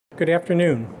Good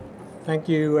afternoon. Thank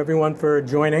you everyone for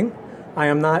joining. I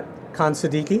am not Khan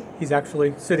Siddiqui. He's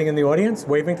actually sitting in the audience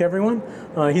waving to everyone.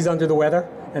 He's under the weather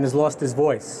and has lost his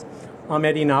voice. I'm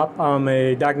Eddie Knopp. I'm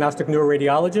a diagnostic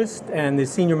neuroradiologist and the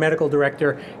senior medical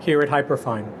director here at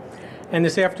Hyperfine. And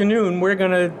this afternoon we're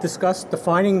going to discuss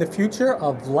defining the future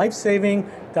of life-saving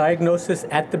diagnosis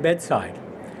at the bedside.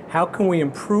 How can we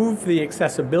improve the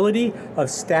accessibility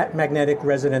of stat magnetic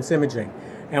resonance imaging?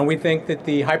 And we think that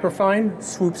the Hyperfine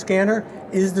Swoop scanner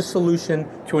is the solution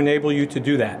to enable you to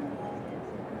do that.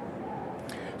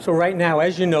 So right now,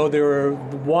 as you know, there are a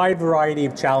wide variety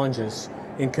of challenges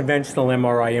in conventional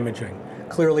MRI imaging.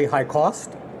 Clearly high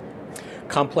cost,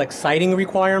 complex siting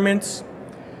requirements,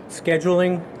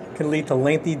 scheduling can lead to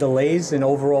lengthy delays in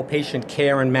overall patient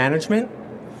care and management,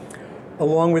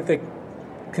 along with the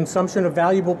consumption of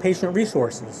valuable patient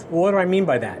resources. Well, what do I mean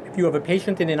by that? If you have a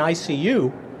patient in an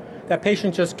ICU, that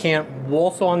patient just can't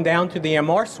waltz on down to the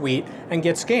MR suite and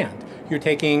get scanned. You're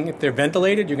taking, if they're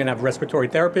ventilated, you're going to have respiratory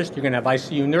therapists, you're going to have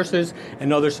ICU nurses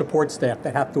and other support staff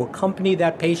that have to accompany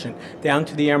that patient down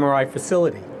to the MRI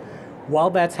facility.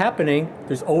 While that's happening,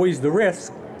 there's always the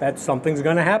risk that something's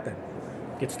going to happen.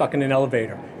 Get stuck in an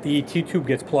elevator, the ET tube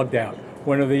gets plugged out,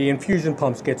 one of the infusion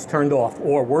pumps gets turned off,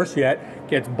 or worse yet,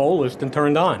 gets bolused and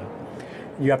turned on.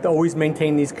 You have to always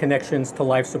maintain these connections to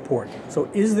life support. So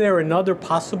is there another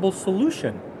possible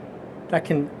solution that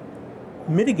can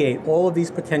mitigate all of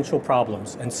these potential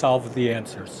problems and solve the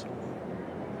answers?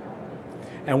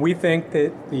 And we think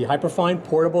that the Hyperfine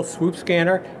portable Swoop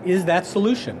scanner is that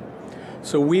solution.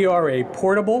 So we are a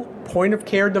portable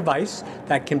point-of-care device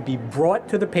that can be brought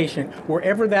to the patient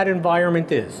wherever that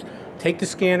environment is. Take the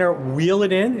scanner, wheel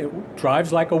it in, it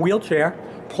drives like a wheelchair,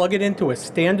 plug it into a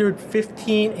standard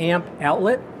 15 amp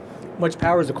outlet. Much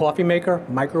power is a coffee maker,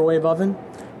 microwave oven.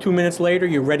 2 minutes later,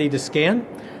 you're ready to scan.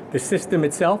 The system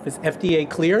itself is FDA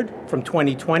cleared from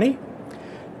 2020.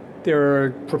 There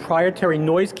are proprietary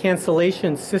noise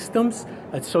cancellation systems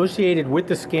associated with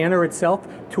the scanner itself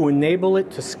to enable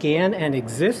it to scan and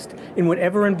exist in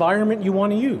whatever environment you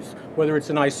want to use, whether it's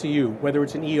an ICU, whether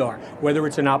it's an ER, whether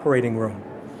it's an operating room.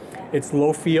 It's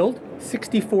low field,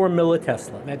 64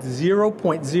 millitesla. That's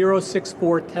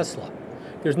 0.064 Tesla.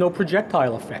 There's no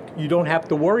projectile effect. You don't have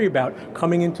to worry about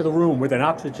coming into the room with an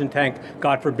oxygen tank,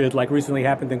 God forbid, like recently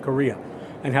happened in Korea,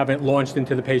 and having it launched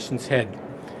into the patient's head.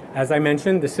 As I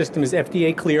mentioned, the system is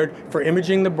FDA cleared for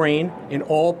imaging the brain in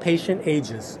all patient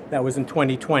ages. That was in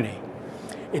 2020.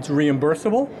 It's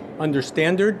reimbursable under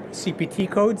standard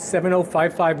CPT code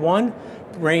 70551,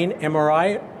 brain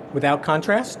MRI without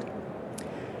contrast.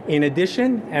 In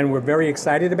addition, and we're very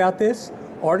excited about this,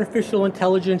 artificial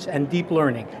intelligence and deep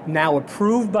learning, now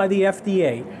approved by the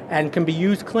FDA and can be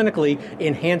used clinically,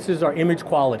 enhances our image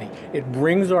quality. It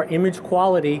brings our image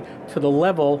quality to the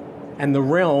level and the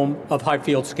realm of high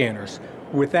field scanners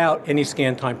without any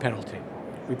scan time penalty.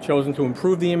 We've chosen to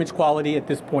improve the image quality at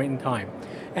this point in time.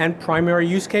 And primary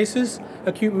use cases,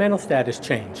 acute mental status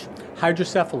change,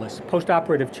 hydrocephalus,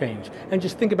 postoperative change, and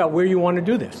just think about where you want to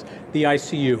do this. The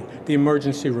ICU, the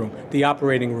emergency room, the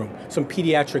operating room, some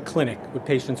pediatric clinic with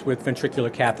patients with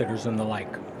ventricular catheters and the like.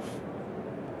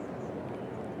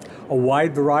 A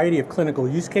wide variety of clinical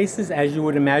use cases, as you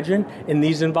would imagine, in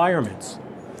these environments.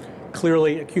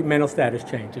 Clearly, acute mental status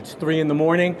change. It's 3 in the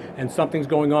morning and something's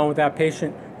going on with that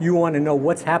patient. You want to know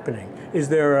what's happening. Is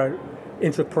there an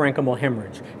intraparenchymal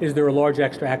hemorrhage? Is there a large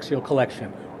extraaxial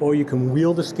collection? Or you can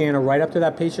wheel the scanner right up to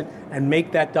that patient and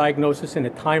make that diagnosis in a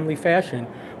timely fashion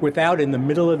without, in the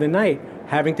middle of the night,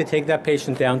 having to take that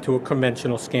patient down to a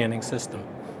conventional scanning system.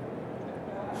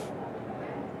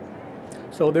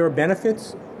 So there are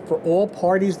benefits for all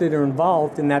parties that are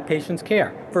involved in that patient's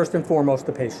care. First and foremost,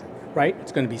 the patient. Right?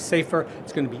 It's going to be safer,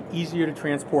 it's going to be easier to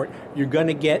transport. You're going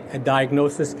to get a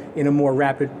diagnosis in a more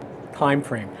rapid time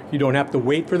frame. You don't have to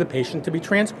wait for the patient to be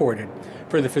transported.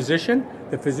 For the physician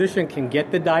can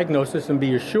get the diagnosis and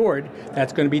be assured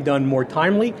that's going to be done more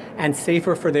timely and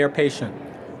safer for their patient.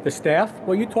 The staff,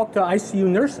 well, you talk to ICU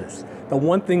nurses. The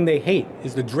one thing they hate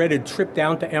is the dreaded trip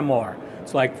down to MR.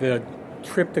 It's like the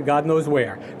trip to God knows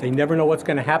where. They never know what's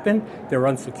going to happen. They're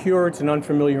unsecure. It's an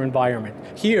unfamiliar environment.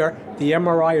 Here, the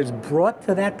MRI is brought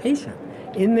to that patient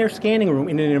in their scanning room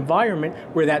in an environment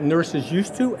where that nurse is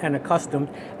used to and accustomed,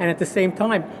 and at the same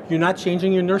time, you're not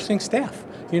changing your nursing staff.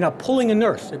 You're not pulling a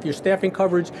nurse. If your staffing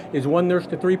coverage is 1 nurse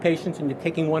to 3 patients and you're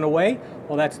taking 1 away,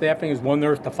 well, that staffing is 1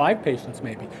 nurse to 5 patients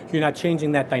maybe. You're not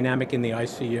changing that dynamic in the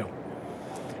ICU.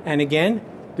 And again,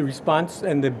 the response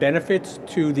and the benefits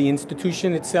to the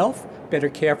institution itself, better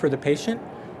care for the patient,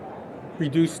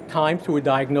 reduced time to a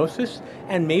diagnosis,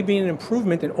 and maybe an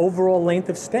improvement in overall length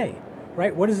of stay.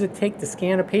 right? What does it take to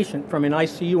scan a patient from an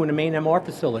ICU in a main MR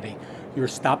facility? You're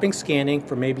stopping scanning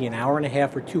for maybe an hour and a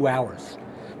half or 2 hours.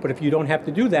 But if you don't have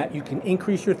to do that, you can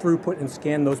increase your throughput and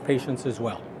scan those patients as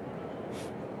well.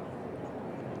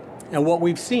 And what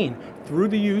we've seen through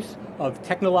the use of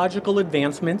technological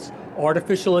advancements,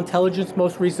 artificial intelligence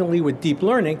most recently with deep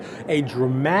learning, a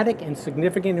dramatic and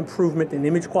significant improvement in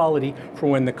image quality from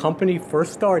when the company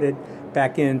first started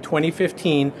back in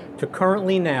 2015 to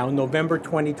currently now, November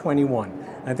 2021.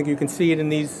 I think you can see it in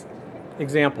these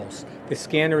examples. The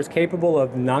scanner is capable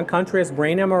of non-contrast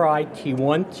brain MRI,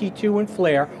 T1, T2, and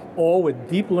FLAIR, all with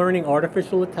deep learning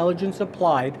artificial intelligence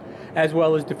applied, as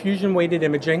well as diffusion-weighted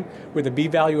imaging with a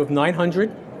B-value of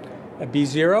 900, a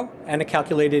B0, and a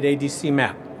calculated ADC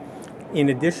map. In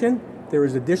addition, there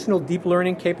is additional deep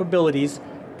learning capabilities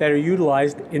that are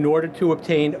utilized in order to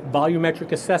obtain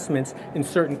volumetric assessments in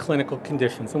certain clinical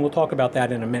conditions, and we'll talk about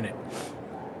that in a minute.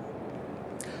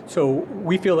 So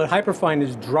we feel that Hyperfine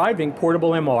is driving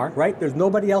portable MR, right? There's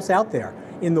nobody else out there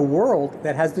in the world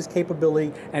that has this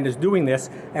capability and is doing this,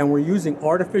 and we're using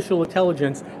artificial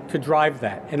intelligence to drive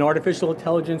that. And artificial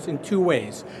intelligence in two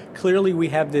ways. Clearly, we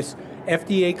have this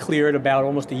FDA cleared about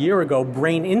almost a year ago,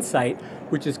 Brain Insight,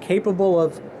 which is capable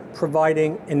of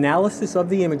providing analysis of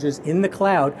the images in the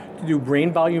cloud to do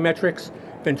brain volumetrics,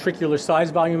 ventricular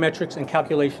size volumetrics, and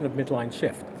calculation of midline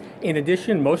shift. In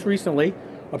addition, most recently,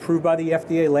 approved by the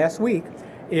FDA last week,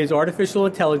 is artificial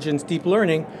intelligence deep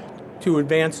learning to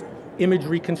advance image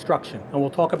reconstruction. And we'll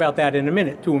talk about that in a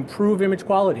minute, to improve image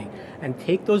quality and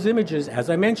take those images, as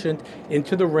I mentioned,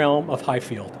 into the realm of high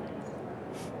field.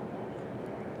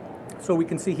 So we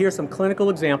can see here some clinical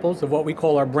examples of what we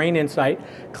call our Brain Insight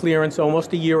clearance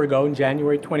almost a year ago in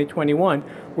January 2021,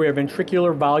 where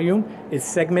ventricular volume is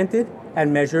segmented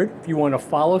and measured. If you want to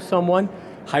follow someone,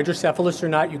 hydrocephalus or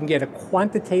not, you can get a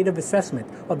quantitative assessment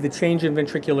of the change in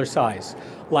ventricular size.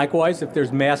 Likewise, if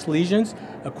there's mass lesions,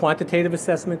 a quantitative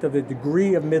assessment of the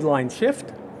degree of midline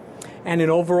shift, and an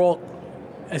overall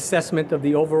assessment of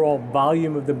the overall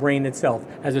volume of the brain itself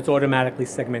as it's automatically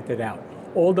segmented out.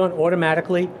 All done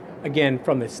automatically, again,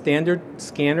 from the standard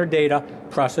scanner data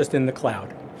processed in the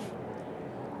cloud.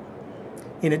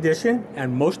 In addition,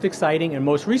 and most exciting and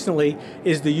most recently,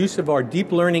 is the use of our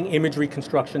deep learning image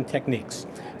reconstruction techniques.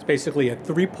 It's basically a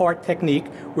three-part technique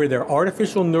where there are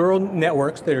artificial neural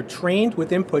networks that are trained with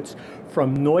inputs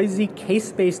from noisy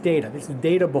case-based data. This is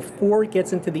data before it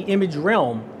gets into the image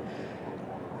realm,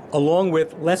 along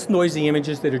with less noisy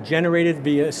images that are generated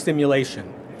via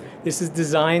stimulation. This is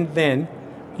designed then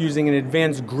using an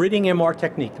advanced gridding MR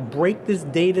technique to break this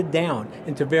data down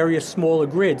into various smaller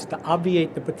grids to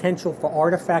obviate the potential for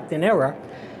artifact and error,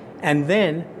 and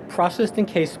then processed in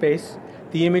case space.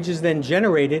 The image is then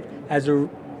generated as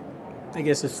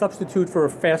a substitute for a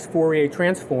fast Fourier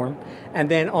transform,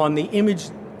 and then on the image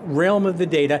realm of the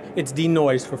data, it's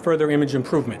denoised for further image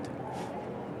improvement.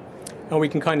 And we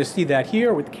can kind of see that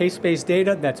here with case-based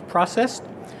data that's processed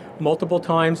multiple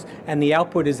times, and the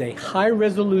output is a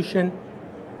high-resolution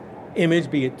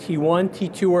image, be it T1,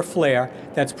 T2, or FLAIR,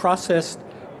 that's processed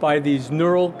by these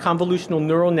convolutional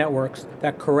neural networks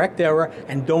that correct error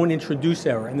and don't introduce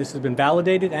error. And this has been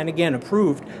validated and, again,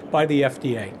 approved by the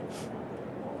FDA.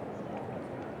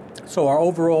 So our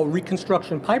overall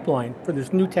reconstruction pipeline for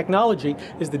this new technology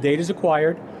is the data is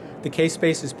acquired, the case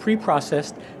space is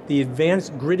pre-processed, the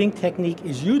advanced gridding technique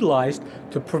is utilized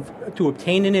to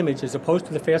obtain an image as opposed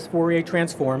to the fast Fourier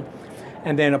transform,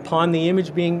 and then upon the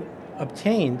image being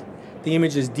obtained, the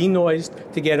image is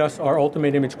denoised to get us our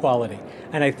ultimate image quality.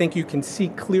 And I think you can see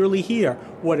clearly here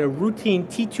what a routine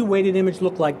T2 weighted image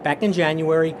looked like back in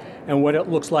January and what it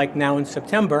looks like now in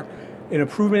September, an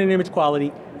improvement in image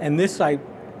quality. And this, I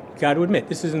got to admit,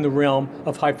 this is in the realm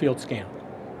of high field scan.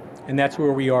 And that's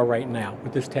where we are right now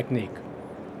with this technique.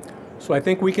 So I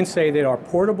think we can say that our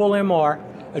portable MR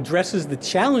addresses the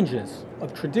challenges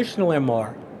of traditional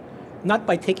MR, not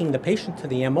by taking the patient to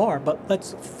the MR, but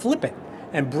let's flip it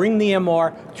and bring the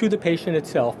MR to the patient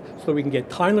itself so we can get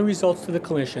timely results to the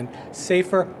clinician,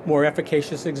 safer, more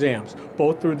efficacious exams,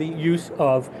 both through the use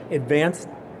of advanced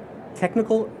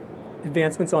technical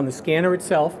advancements on the scanner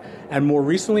itself, and more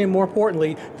recently and more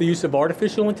importantly, the use of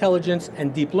artificial intelligence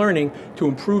and deep learning to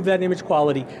improve that image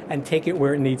quality and take it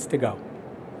where it needs to go.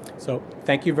 So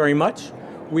thank you very much.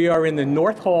 We are in the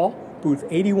North Hall, booth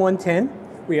 8110.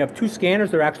 We have two scanners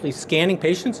that are actually scanning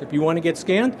patients. If you want to get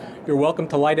scanned, you're welcome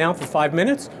to lie down for 5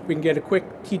 minutes. We can get a quick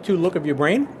T2 look of your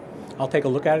brain. I'll take a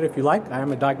look at it if you like. I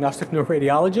am a diagnostic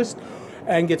neuroradiologist,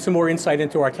 and get some more insight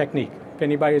into our technique. If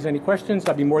anybody has any questions,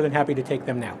 I'd be more than happy to take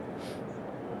them now.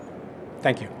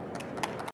 Thank you.